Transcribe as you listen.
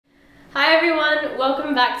Hi everyone,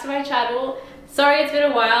 welcome back to my channel. Sorry it's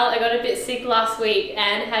been a while, I got a bit sick last week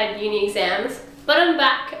and had uni exams, but I'm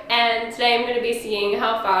back and today I'm going to be seeing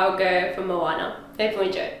how far I'll go for Moana. Hope you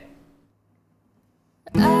enjoy.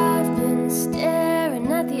 I've been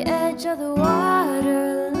staring at the edge of the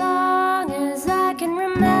water long as I can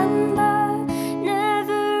remember,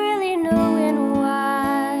 never really knowing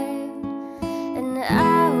why. And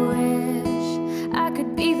I wish I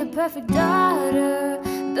could be the perfect daughter,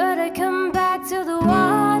 but I come back to the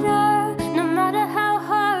water no matter how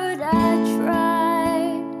hard I try.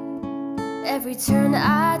 Every turn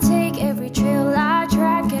I take